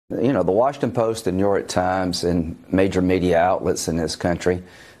You know, the Washington Post, the New York Times, and major media outlets in this country,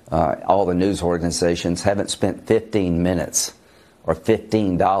 all the news organizations haven't spent 15 minutes or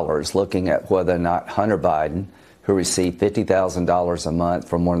 $15 looking at whether or not Hunter Biden, who received $50,000 a month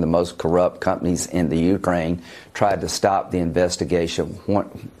from one of the most corrupt companies in the Ukraine, tried to stop the investigation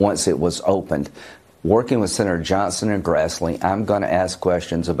once it was opened. Working with Senator Johnson and Grassley, I'm going to ask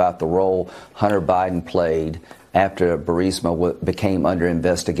questions about the role Hunter Biden played after Burisma became under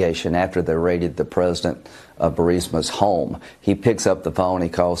investigation, after they raided the president of Burisma's home. He picks up the phone, he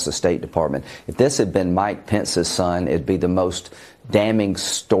calls the State Department. If this had been Mike Pence's son, it'd be the most damning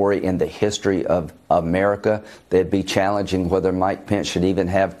story in the history of America. They'd be challenging whether Mike Pence should even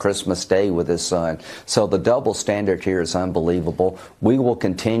have Christmas Day with his son. So the double standard here is unbelievable. We will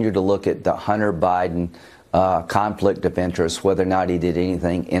continue to look at the Hunter Biden conflict of interest, whether or not he did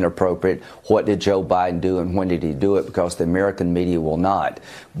anything inappropriate. What did Joe Biden do and when did he do it? Because the American media will not.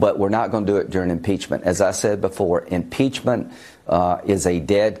 But we're not going to do it during impeachment. As I said before, impeachment is a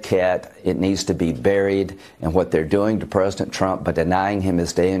dead cat. It needs to be buried. And what they're doing to President Trump by denying him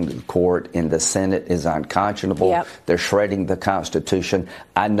his day in court in the Senate is unconscionable. Yep. They're shredding the Constitution.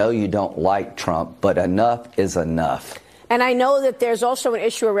 I know you don't like Trump, but enough is enough. And I know that there's also an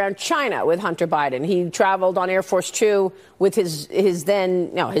issue around China with Hunter Biden. He traveled on Air Force Two with his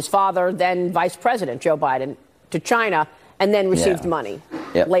father, then Vice President Joe Biden, to China, and then received money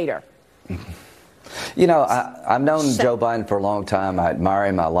later. You know, I've known Joe Biden for a long time. I admire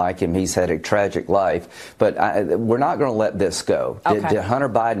him. I like him. He's had a tragic life. But we're not going to let this go. Okay. Did Hunter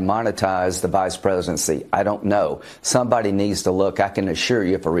Biden monetize the vice presidency? I don't know. Somebody needs to look. I can assure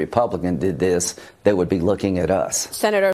you if a Republican did this, they would be looking at us. Senator.